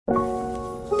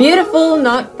Beautiful,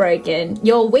 Not Broken,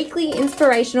 your weekly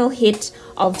inspirational hit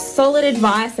of solid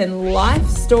advice and life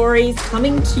stories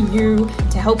coming to you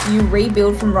to help you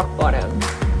rebuild from rock bottom.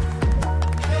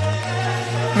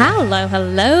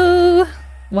 Hello.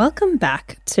 Welcome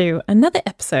back to another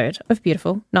episode of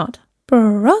Beautiful, Not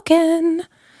Broken.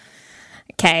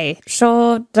 Okay,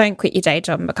 sure, don't quit your day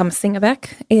job and become a singer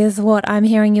back is what I'm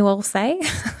hearing you all say.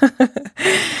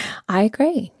 I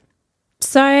agree.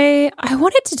 So I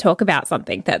wanted to talk about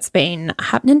something that's been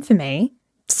happening for me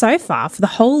so far for the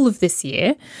whole of this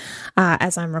year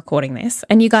as I'm recording this.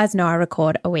 And you guys know I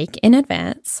record a week in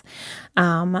advance.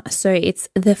 So it's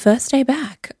the first day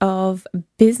back of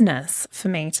business for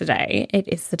me today. It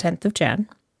is the 10th of Jan.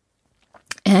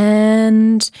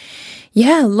 And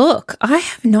yeah, look, I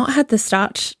have not had the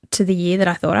start to the year that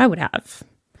I thought I would have.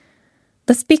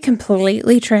 Let's be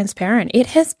completely transparent.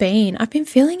 I've been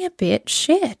feeling a bit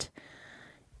shit.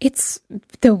 It's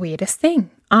the weirdest thing.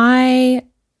 I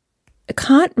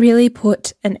can't really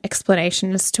put an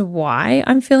explanation as to why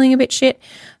I'm feeling a bit shit.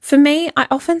 For me, I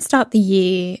often start the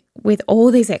year with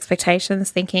all these expectations,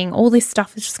 thinking all this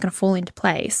stuff is just going to fall into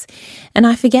place. And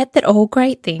I forget that all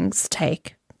great things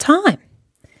take time.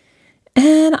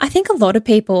 And I think a lot of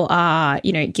people are,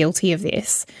 guilty of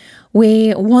this.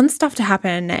 We want stuff to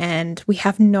happen and we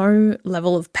have no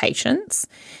level of patience.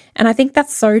 And I think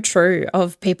that's so true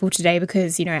of people today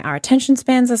because, our attention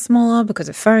spans are smaller because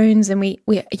of phones and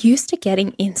we're used to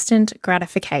getting instant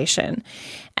gratification.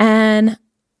 And,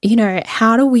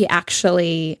 how do we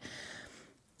actually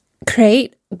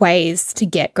create ways to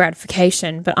get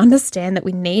gratification, but understand that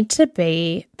we need to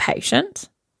be patient?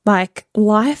 Like,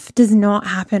 life does not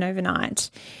happen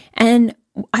overnight. And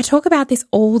I talk about this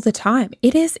all the time.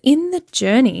 It is in the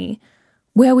journey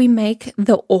where we make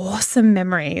the awesome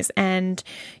memories and,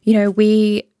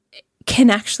 we can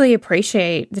actually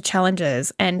appreciate the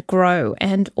challenges and grow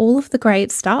and all of the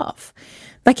great stuff.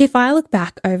 Like, if I look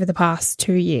back over the past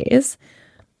 2 years,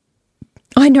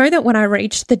 I know that when I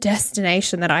reach the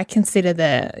destination that I consider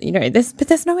but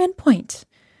there's no end point.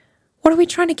 What are we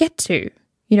trying to get to?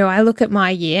 I look at my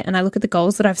year and I look at the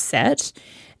goals that I've set,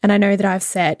 and I know that I've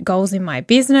set goals in my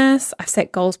business. I've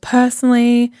set goals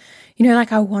personally.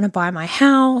 I want to buy my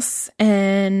house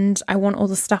and I want all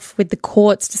the stuff with the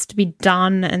courts just to be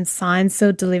done and signed,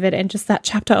 sealed, delivered, and just that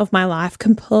chapter of my life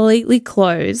completely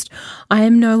closed. I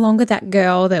am no longer that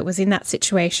girl that was in that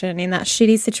situation, in that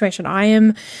shitty situation. I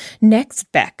am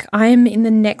next, Beck. I am in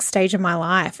the next stage of my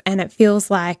life, and it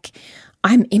feels like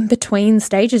I'm in between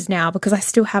stages now because I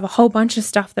still have a whole bunch of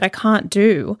stuff that I can't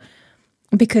do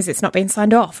because it's not been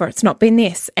signed off or it's not been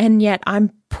this. And yet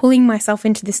I'm pulling myself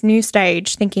into this new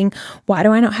stage thinking, why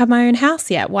do I not have my own house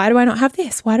yet? Why do I not have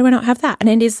this? Why do I not have that? And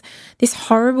it is this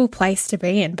horrible place to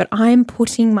be in, but I'm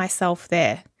putting myself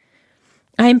there.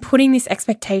 I am putting this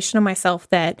expectation on myself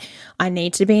that I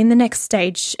need to be in the next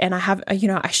stage and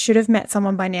I should have met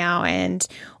someone by now and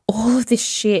all of this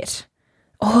shit.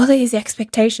 All these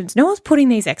expectations. No one's putting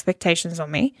these expectations on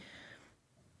me.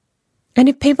 And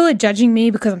if people are judging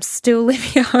me because I'm still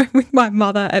living at home with my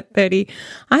mother at 30,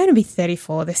 I'm going to be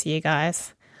 34 this year,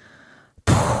 guys.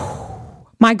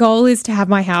 My goal is to have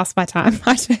my house by the time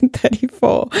I turn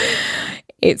 34.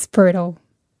 It's brutal.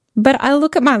 But I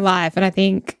look at my life and I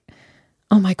think,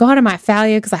 oh my God, am I a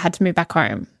failure because I had to move back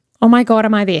home? Oh my God,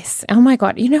 am I this? Oh my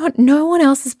God. You know what? No one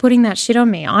else is putting that shit on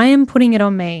me. I am putting it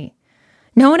on me.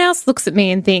 No one else looks at me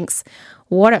and thinks,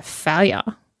 what a failure.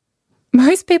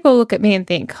 Most people look at me and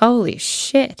think, holy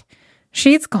shit,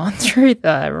 she's gone through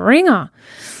the ringer.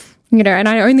 And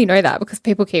I only know that because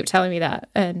people keep telling me that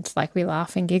and we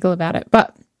laugh and giggle about it.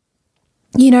 But,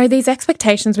 these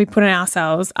expectations we put on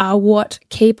ourselves are what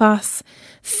keep us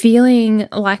feeling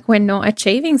like we're not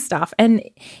achieving stuff. And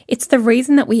it's the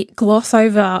reason that we gloss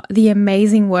over the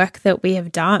amazing work that we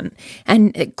have done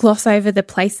and gloss over the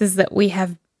places that we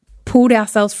have pulled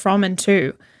ourselves from and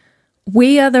to.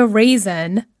 We are the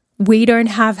reason we don't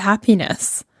have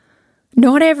happiness.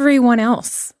 Not everyone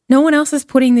else. No one else is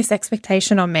putting this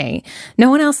expectation on me. No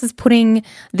one else is putting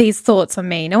these thoughts on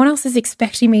me. No one else is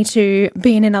expecting me to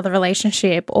be in another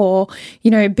relationship or,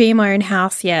 be in my own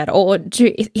house yet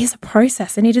it is a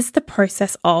process, and it is the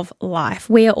process of life.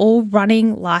 We are all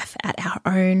running life at our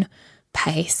own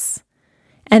pace.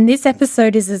 And this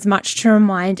episode is as much to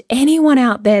remind anyone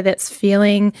out there that's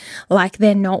feeling like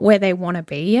they're not where they want to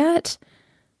be yet,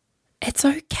 it's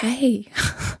okay.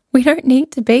 We don't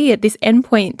need to be at this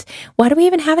endpoint. Why do we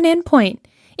even have an endpoint?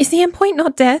 Is the endpoint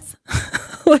not death?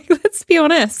 Let's be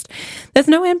honest. There's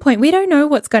no endpoint. We don't know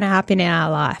what's going to happen in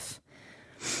our life.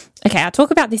 Okay, I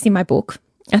talk about this in my book.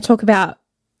 I talk about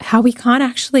how we can't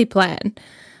actually plan.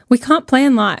 We can't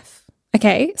plan life.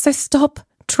 Okay, so stop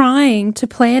trying to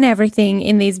plan everything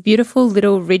in these beautiful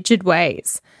little rigid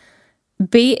ways.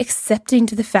 Be accepting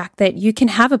to the fact that you can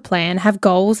have a plan, have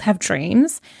goals, have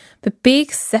dreams, but be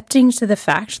accepting to the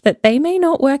fact that they may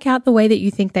not work out the way that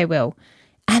you think they will.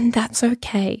 And that's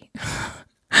okay.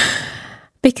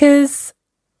 Because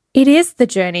it is the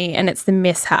journey and it's the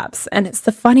mishaps and it's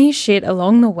the funny shit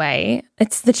along the way.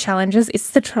 It's the challenges.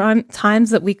 It's the times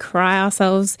that we cry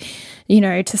ourselves,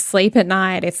 to sleep at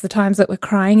night. It's the times that we're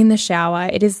crying in the shower.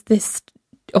 It is this,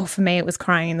 or for me, it was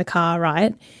crying in the car,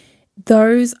 right?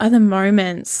 Those are the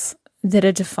moments that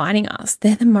are defining us.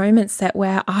 They're the moments that we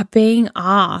are being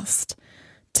asked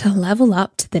to level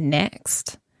up to the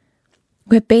next.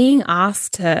 We're being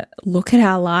asked to look at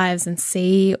our lives and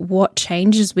see what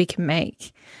changes we can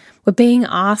make. We're being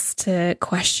asked to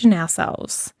question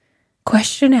ourselves,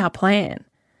 question our plan,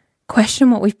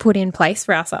 question what we've put in place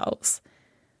for ourselves.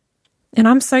 And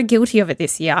I'm so guilty of it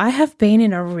this year. I have been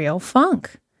in a real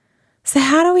funk. So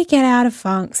how do we get out of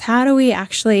funks? How do we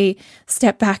actually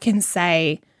step back and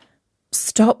say,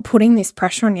 stop putting this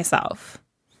pressure on yourself?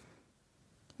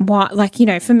 What,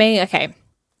 for me, okay,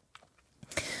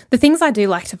 the things I do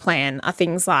like to plan are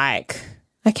things like,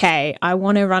 okay, I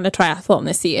want to run a triathlon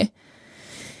this year.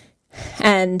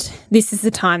 And this is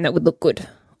the time that would look good.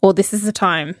 Or this is the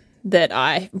time that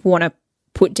I want to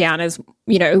put down as,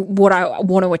 what I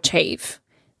want to achieve.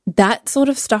 That sort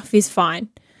of stuff is fine.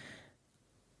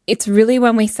 It's really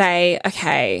when we say,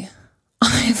 okay,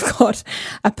 I've got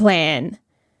a plan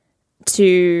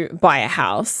to buy a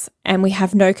house and we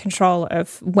have no control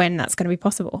of when that's going to be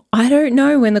possible. I don't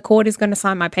know when the court is going to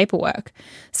sign my paperwork.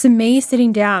 So me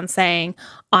sitting down saying,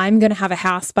 I'm going to have a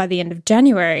house by the end of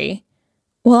January,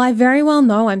 well, I very well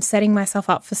know I'm setting myself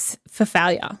up for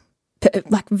failure,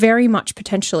 very much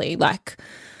potentially, I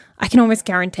can almost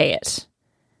guarantee it.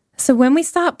 So when we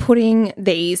start putting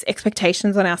these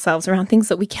expectations on ourselves around things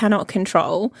that we cannot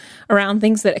control, around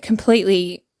things that are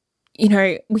completely,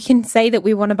 we can say that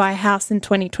we want to buy a house in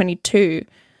 2022,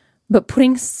 but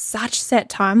putting such set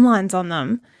timelines on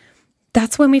them,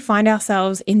 that's when we find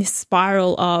ourselves in this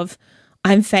spiral of,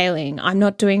 I'm failing, I'm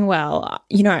not doing well,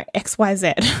 X, Y,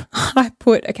 Z. I'm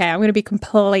going to be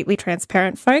completely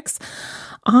transparent, folks.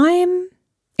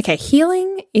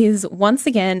 Healing is once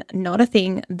again not a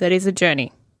thing that is a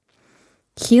journey.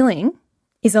 Healing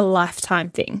is a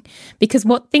lifetime thing because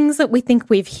what things that we think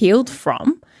we've healed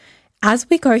from, as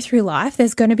we go through life,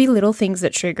 there's going to be little things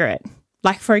that trigger it.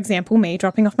 Like, for example, me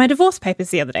dropping off my divorce papers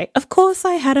the other day. Of course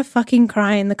I had a fucking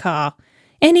cry in the car.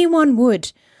 Anyone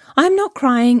would. I'm not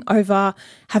crying over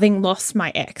having lost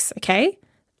my ex, okay?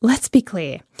 Let's be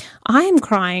clear. I am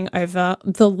crying over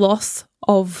the loss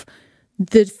of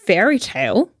the fairy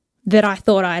tale that I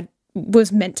thought I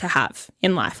was meant to have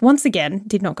in life. Once again,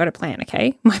 did not go to plan,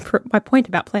 okay? My point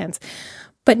about plans.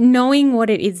 But knowing what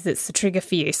it is that's the trigger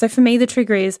for you. So for me, the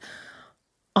trigger is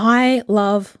I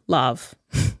love love.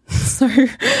 So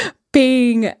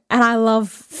and I love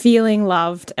feeling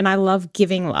loved and I love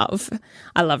giving love.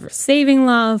 I love receiving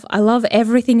love. I love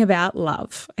everything about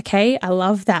love, okay? I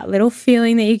love that little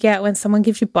feeling that you get when someone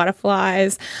gives you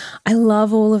butterflies. I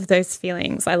love all of those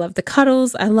feelings. I love the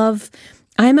cuddles.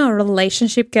 I'm a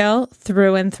relationship girl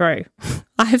through and through.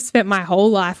 I have spent my whole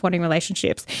life wanting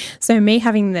relationships. So me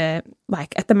having at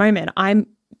the moment, I'm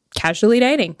casually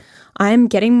dating. I'm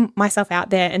getting myself out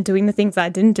there and doing the things that I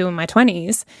didn't do in my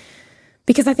 20s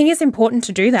because I think it's important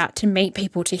to do that, to meet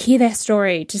people, to hear their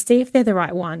story, to see if they're the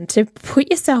right one, to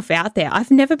put yourself out there. I've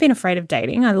never been afraid of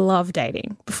dating. I love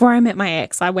dating. Before I met my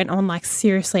ex, I went on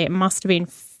seriously, it must have been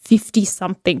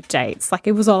 50-something dates.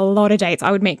 It was a lot of dates.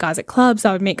 I would meet guys at clubs.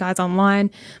 I would meet guys online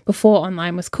before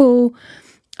online was cool.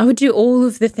 I would do all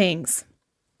of the things.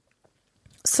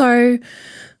 So,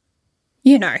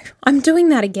 I'm doing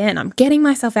that again. I'm getting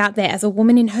myself out there as a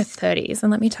woman in her 30s. And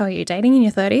let me tell you, dating in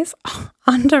your 30s,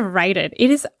 underrated.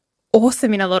 It is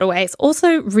awesome in a lot of ways.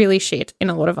 Also really shit in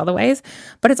a lot of other ways.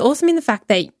 But it's awesome in the fact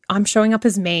that I'm showing up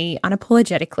as me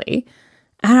unapologetically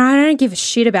and I don't give a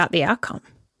shit about the outcome.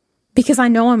 Because I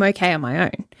know I'm okay on my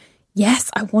own. Yes,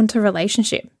 I want a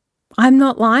relationship. I'm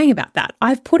not lying about that.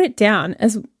 I've put it down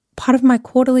as part of my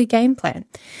quarterly game plan,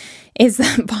 is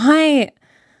that by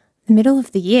the middle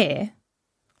of the year,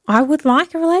 I would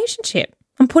like a relationship.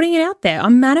 I'm putting it out there.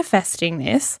 I'm manifesting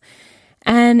this.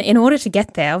 And in order to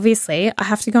get there, obviously, I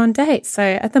have to go on dates. So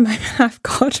at the moment, I've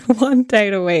got 1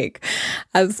 date a week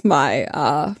as my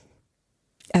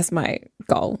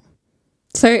goal.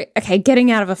 So, okay,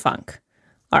 getting out of a funk.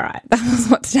 All right, that was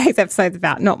what today's episode's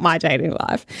about, not my dating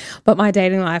life, but my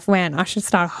dating life when I should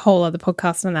start a whole other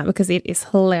podcast on that because it is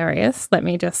hilarious, let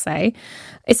me just say.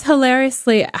 It's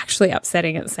hilariously actually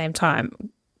upsetting at the same time.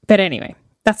 But anyway,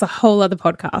 That's a whole other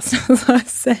podcast, as I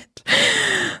said.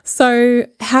 So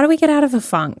how do we get out of a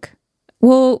funk?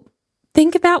 Well,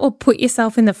 think about what put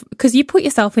yourself in because you put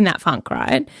yourself in that funk,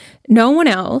 right? No one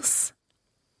else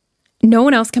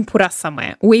can put us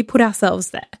somewhere. We put ourselves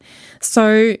there.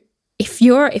 So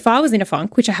if I was in a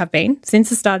funk, which I have been since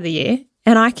the start of the year,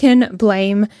 and I can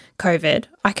blame COVID,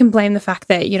 I can blame the fact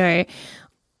that,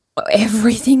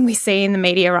 everything we see in the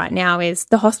media right now is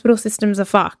the hospital systems are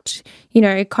fucked.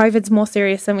 COVID's more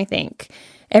serious than we think.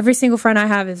 Every single friend I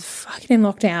have is fucking in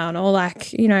lockdown or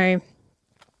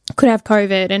could have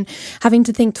COVID and having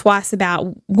to think twice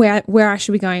about where I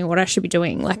should be going, what I should be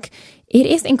doing. It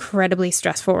is incredibly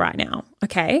stressful right now,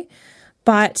 okay?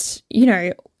 But,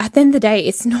 at the end of the day,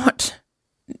 it's not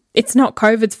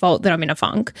COVID's fault that I'm in a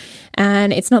funk,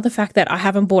 and it's not the fact that I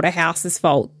haven't bought a house's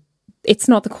fault. It's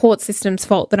not the court system's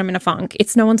fault that I'm in a funk.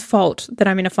 It's no one's fault that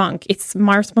I'm in a funk. It's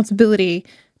my responsibility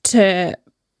to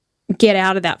get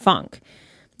out of that funk.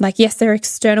 Yes, there are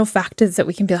external factors that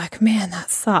we can be like, man, that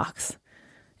sucks.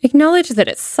 Acknowledge that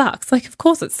it sucks. Of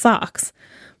course it sucks.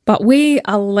 But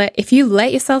if you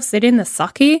let yourself sit in the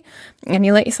sucky and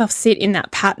you let yourself sit in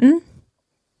that pattern,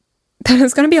 then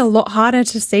it's going to be a lot harder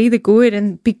to see the good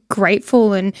and be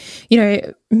grateful and,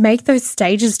 make those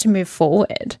stages to move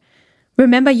forward.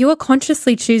 Remember, you are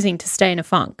consciously choosing to stay in a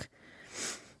funk.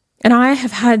 And I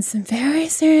have had some very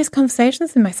serious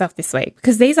conversations with myself this week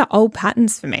because these are old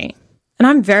patterns for me and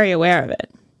I'm very aware of it.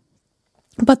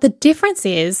 But the difference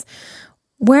is,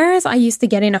 whereas I used to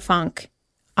get in a funk,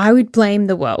 I would blame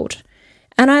the world.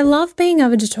 And I love being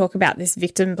able to talk about this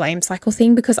victim blame cycle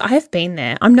thing because I have been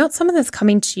there. I'm not someone that's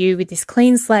coming to you with this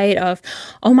clean slate of,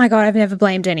 oh my God, I've never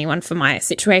blamed anyone for my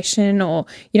situation or,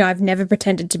 I've never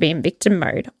pretended to be in victim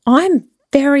mode. I'm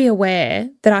very aware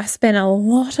that I spent a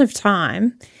lot of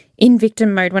time in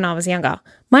victim mode when I was younger.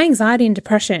 My anxiety and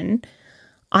depression,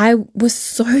 I was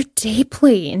so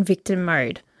deeply in victim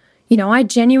mode. I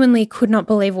genuinely could not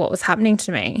believe what was happening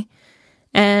to me.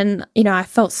 And, I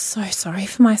felt so sorry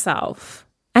for myself.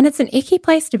 And it's an icky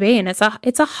place to be in. It's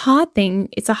a hard thing.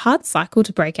 It's a hard cycle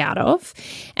to break out of.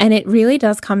 And it really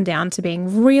does come down to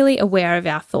being really aware of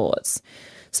our thoughts.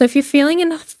 So if you're feeling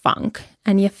in a funk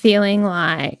and you're feeling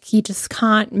like you just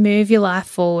can't move your life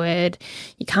forward,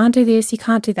 you can't do this, you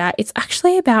can't do that, it's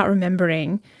actually about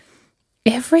remembering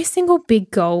every single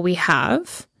big goal we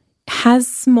have has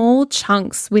small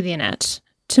chunks within it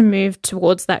to move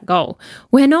towards that goal.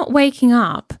 We're not waking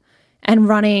up and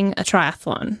running a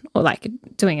triathlon or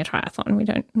doing a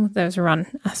triathlon. There's a run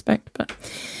aspect, but,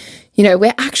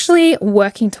 we're actually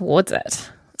working towards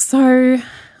it. So,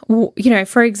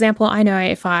 for example, I know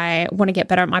if I want to get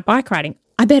better at my bike riding,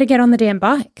 I better get on the damn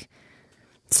bike.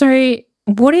 So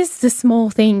what is the small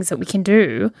things that we can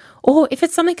do? Or if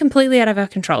it's something completely out of our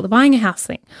control, the buying a house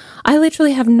thing, I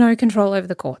literally have no control over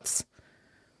the courts.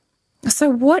 So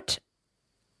what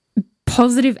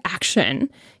positive action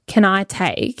can I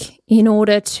take in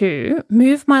order to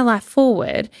move my life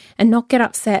forward and not get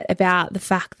upset about the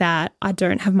fact that I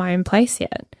don't have my own place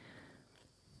yet?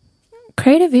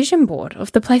 Create a vision board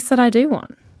of the place that I do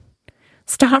want.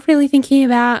 Start really thinking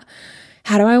about,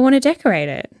 how do I want to decorate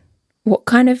it? What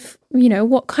kind of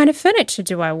furniture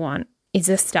do I want? Is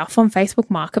there stuff on Facebook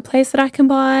Marketplace that I can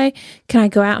buy? Can I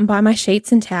go out and buy my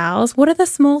sheets and towels? What are the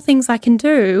small things I can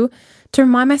do to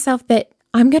remind myself that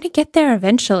I'm going to get there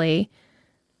eventually?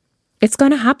 It's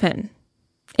going to happen.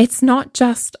 It's not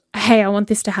just, hey, I want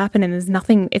this to happen and it's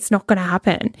not going to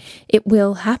happen. It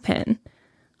will happen.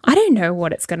 I don't know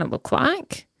what it's going to look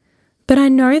like, but I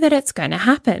know that it's going to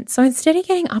happen. So instead of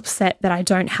getting upset that I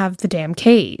don't have the damn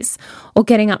keys or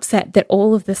getting upset that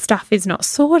all of the stuff is not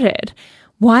sorted,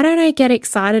 why don't I get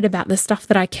excited about the stuff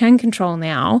that I can control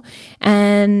now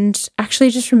and actually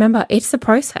just remember it's a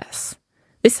process.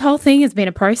 This whole thing has been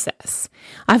a process.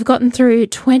 I've gotten through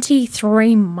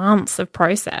 23 months of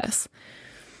process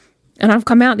and I've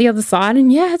come out the other side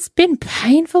and yeah, it's been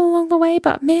painful along the way,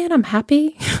 but man, I'm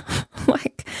happy.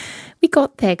 We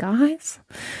got there, guys.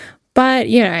 But,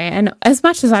 and as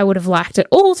much as I would have liked it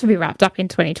all to be wrapped up in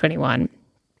 2021,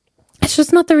 it's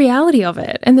just not the reality of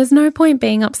it. And there's no point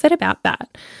being upset about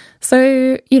that.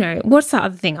 So, what's the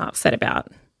other thing I'm upset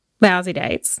about? Lousy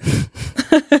dates.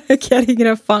 Getting in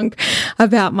a funk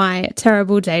about my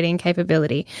terrible dating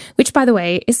capability, which, by the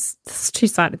way, is a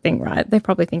two-sided thing, right? They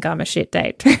probably think I'm a shit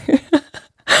date.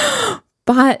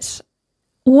 But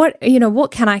what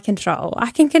can I control?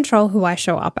 I can control who I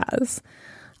show up as.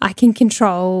 I can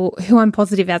control who I'm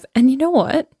positive as. And you know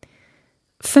what?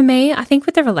 For me, I think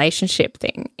with the relationship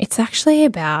thing, it's actually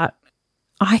about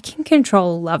I can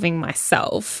control loving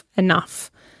myself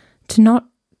enough to not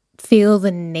feel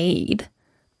the need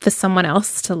for someone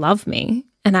else to love me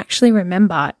and actually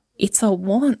remember it's a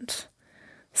want.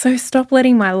 So stop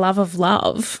letting my love of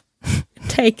love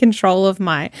take control of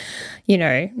my,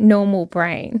 normal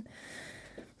brain.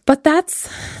 But that's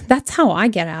how I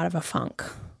get out of a funk.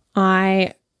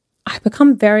 I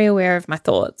become very aware of my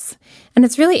thoughts. And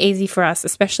it's really easy for us,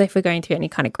 especially if we're going through any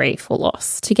kind of grief or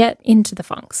loss, to get into the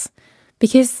funks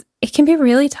because it can be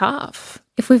really tough.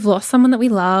 If we've lost someone that we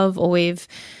love, or we've,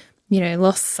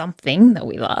 lost something that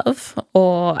we love,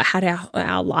 or had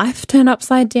our life turned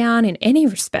upside down in any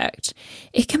respect,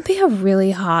 it can be a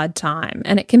really hard time.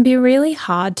 And it can be really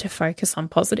hard to focus on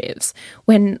positives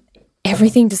when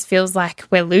everything just feels like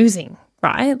we're losing,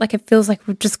 right? Like it feels like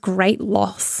we're just great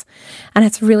loss. And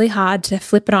it's really hard to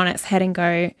flip it on its head and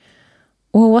go,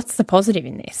 well, what's the positive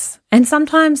in this? And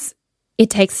sometimes it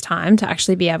takes time to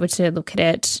actually be able to look at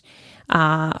it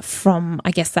from,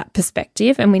 I guess, that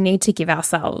perspective. And we need to give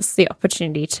ourselves the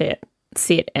opportunity to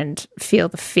sit and feel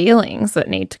the feelings that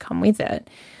need to come with it.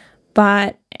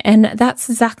 And that's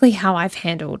exactly how I've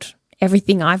handled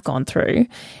everything I've gone through.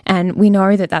 And we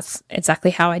know that that's exactly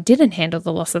how I didn't handle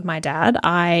the loss of my dad.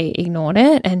 I ignored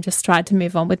it and just tried to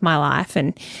move on with my life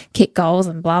and kick goals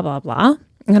and blah, blah, blah.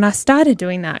 And I started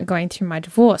doing that going through my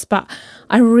divorce. But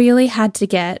I really had to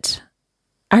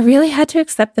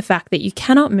accept the fact that you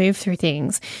cannot move through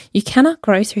things, you cannot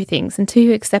grow through things until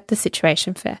you accept the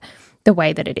situation for the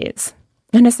way that it is.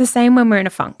 And it's the same when we're in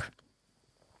a funk.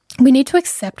 We need to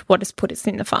accept what has put us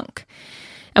in the funk.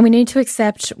 And we need to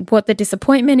accept what the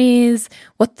disappointment is,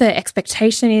 what the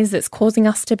expectation is that's causing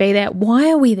us to be there. Why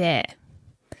are we there?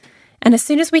 And as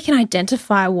soon as we can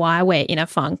identify why we're in a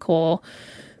funk or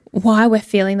why we're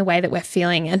feeling the way that we're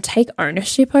feeling and take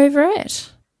ownership over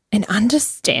it and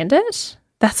understand it,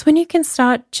 that's when you can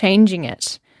start changing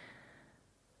it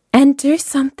and do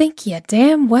something you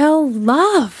damn well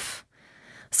love.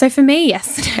 So for me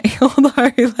yesterday,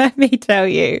 although let me tell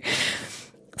you,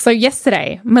 so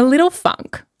yesterday, my little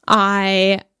funk,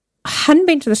 I hadn't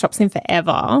been to the shops in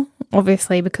forever,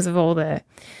 obviously because of all the,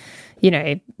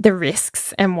 the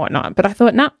risks and whatnot. But I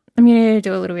thought, nah, I'm going to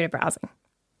do a little bit of browsing.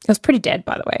 It was pretty dead,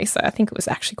 by the way, so I think it was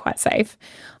actually quite safe.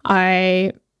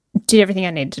 I did everything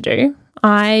I needed to do.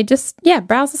 I just,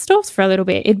 browsed the stores for a little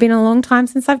bit. It'd been a long time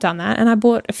since I've done that, and I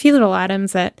bought a few little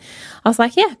items that I was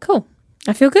like, yeah, cool.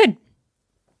 I feel good.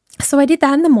 So I did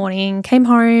that in the morning, came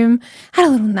home, had a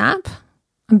little nap.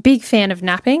 I'm a big fan of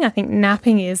napping. I think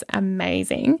napping is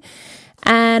amazing.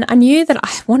 And I knew that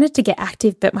I wanted to get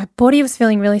active, but my body was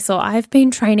feeling really sore. I've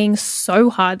been training so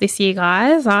hard this year,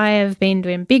 guys. I have been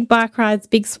doing big bike rides,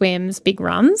 big swims, big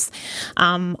runs.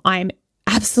 I'm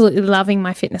absolutely loving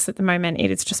my fitness at the moment.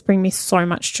 It is just bringing me so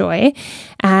much joy.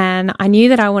 And I knew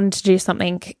that I wanted to do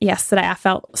something yesterday. I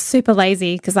felt super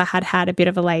lazy because I had had a bit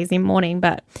of a lazy morning,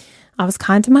 but I was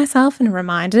kind to myself and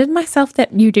reminded myself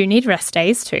that you do need rest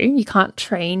days too. You can't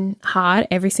train hard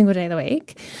every single day of the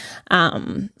week.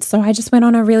 So I just went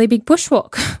on a really big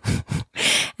bushwalk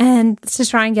and to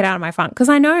try and get out of my funk, because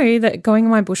I know that going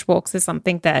on my bushwalks is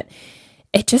something that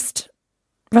it just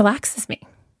relaxes me.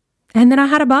 And then I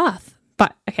had a bath.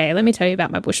 But okay, let me tell you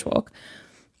about my bushwalk.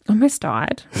 I almost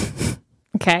died.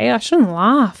 Okay, I shouldn't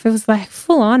laugh. It was like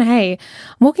full on, hey,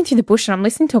 I'm walking through the bush and I'm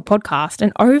listening to a podcast,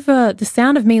 and over the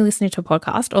sound of me listening to a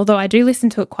podcast, although I do listen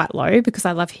to it quite low because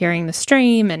I love hearing the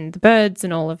stream and the birds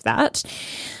and all of that,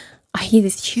 I hear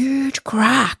this huge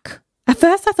crack. At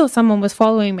first I thought someone was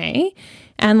following me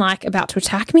and like about to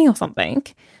attack me or something.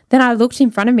 Then I looked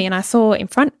in front of me and I saw in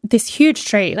front this huge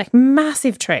tree, like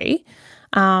massive tree.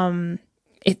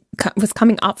 It was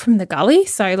coming up from the gully.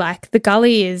 So like the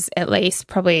gully is at least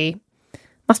probably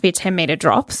must be a 10-meter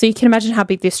drop. So you can imagine how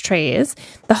big this tree is.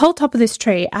 The whole top of this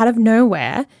tree, out of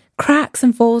nowhere, cracks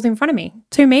and falls in front of me,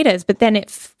 2 meters, but then it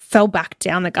fell back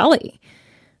down the gully.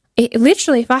 It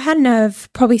literally, if I hadn't have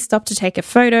probably stopped to take a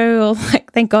photo, or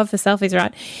like, thank God for selfies,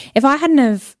 right? If I hadn't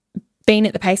have been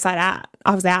at the pace I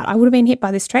was out, I would have been hit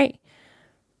by this tree.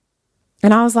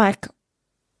 And I was like,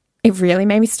 it really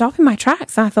made me stop in my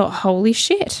tracks. And I thought, holy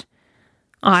shit.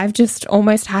 I've just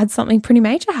almost had something pretty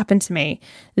major happen to me.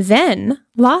 Then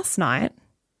last night,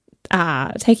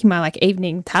 taking my like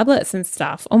evening tablets and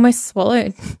stuff, almost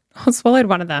swallowed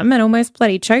one of them and almost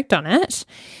bloody choked on it.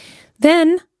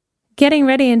 Then getting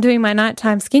ready and doing my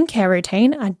nighttime skincare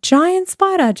routine, a giant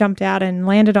spider jumped out and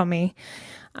landed on me.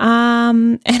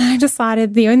 And I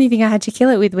decided the only thing I had to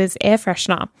kill it with was air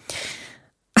freshener.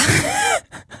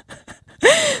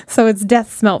 So its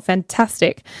death smelt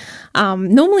fantastic.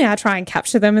 Normally I try and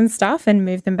capture them and stuff and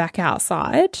move them back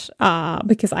outside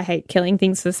because I hate killing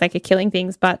things for the sake of killing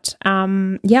things. But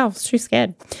I was too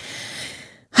scared.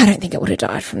 I don't think it would have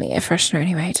died from the air freshener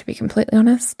anyway, to be completely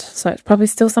honest. So it's probably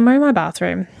still somewhere in my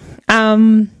bathroom.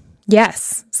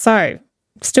 Yes. So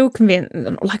still convinced,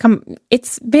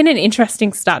 it's been an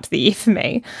interesting start to the year for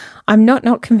me. I'm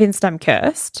not convinced I'm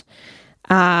cursed.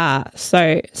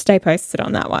 So stay posted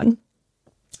on that one.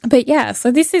 But yeah,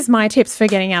 so this is my tips for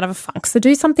getting out of a funk. So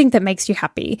do something that makes you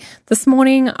happy. This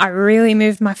morning, I really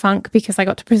moved my funk because I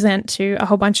got to present to a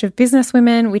whole bunch of business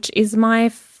women, which is my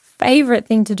favorite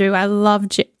thing to do. I love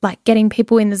getting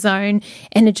people in the zone,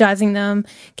 energizing them,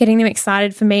 getting them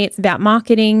excited. For me, it's about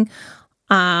marketing.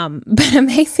 But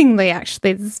amazingly,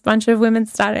 actually, this bunch of women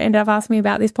ended up asking me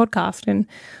about this podcast and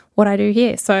what I do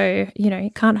here. So,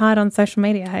 you can't hide on social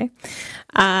media, hey?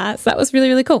 So that was really,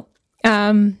 really cool.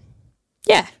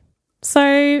 Yeah.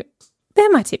 So they're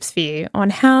my tips for you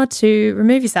on how to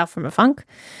remove yourself from a funk.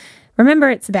 Remember,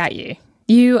 it's about you.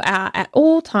 You are at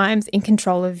all times in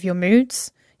control of your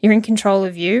moods. You're in control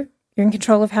of you. You're in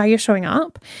control of how you're showing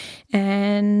up.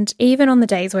 And even on the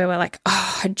days where we're like,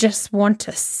 I just want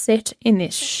to sit in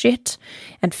this shit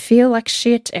and feel like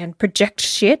shit and project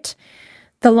shit,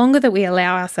 the longer that we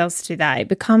allow ourselves to do that,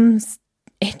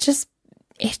 it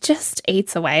just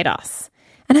eats away at us.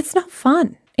 And it's not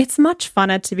fun. It's much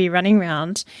funner to be running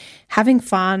around, having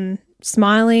fun,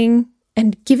 smiling,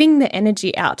 and giving the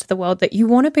energy out to the world that you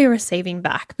want to be receiving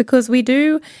back, because we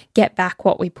do get back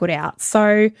what we put out.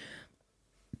 So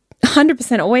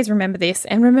 100% always remember this,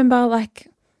 and remember,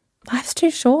 life's too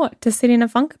short to sit in a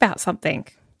funk about something.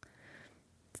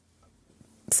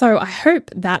 So I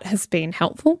hope that has been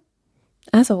helpful.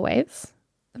 As always,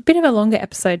 a bit of a longer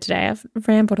episode today. I've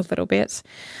rambled a little bit.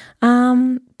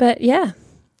 But yeah,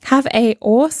 have an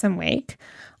awesome week.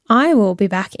 I will be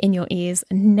back in your ears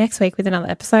next week with another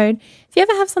episode. If you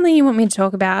ever have something you want me to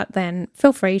talk about, then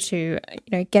feel free to,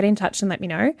 get in touch and let me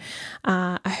know.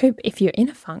 I hope if you're in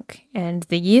a funk and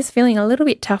the year's feeling a little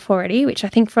bit tough already, which I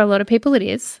think for a lot of people it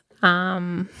is,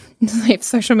 if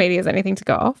social media is anything to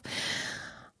go off,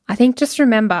 I think just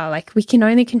remember, we can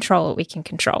only control what we can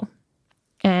control.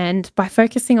 And by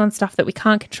focusing on stuff that we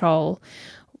can't control,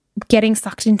 getting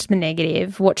sucked into the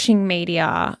negative, watching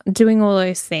media, doing all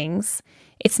those things,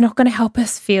 it's not going to help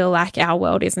us feel like our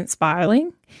world isn't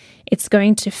spiraling. It's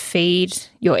going to feed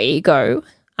your ego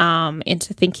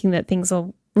into thinking that things are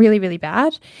really, really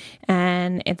bad.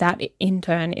 And that in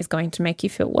turn is going to make you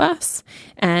feel worse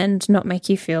and not make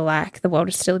you feel like the world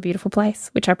is still a beautiful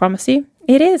place, which I promise you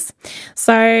it is.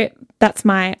 So that's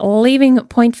my leaving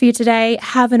point for you today.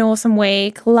 Have an awesome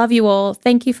week. Love you all.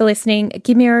 Thank you for listening.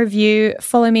 Give me a review.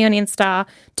 Follow me on Insta.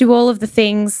 Do all of the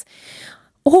things.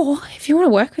 Or if you want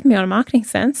to work with me on a marketing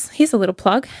sense, here's a little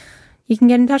plug. You can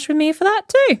get in touch with me for that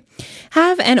too.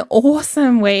 Have an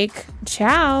awesome week.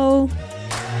 Ciao.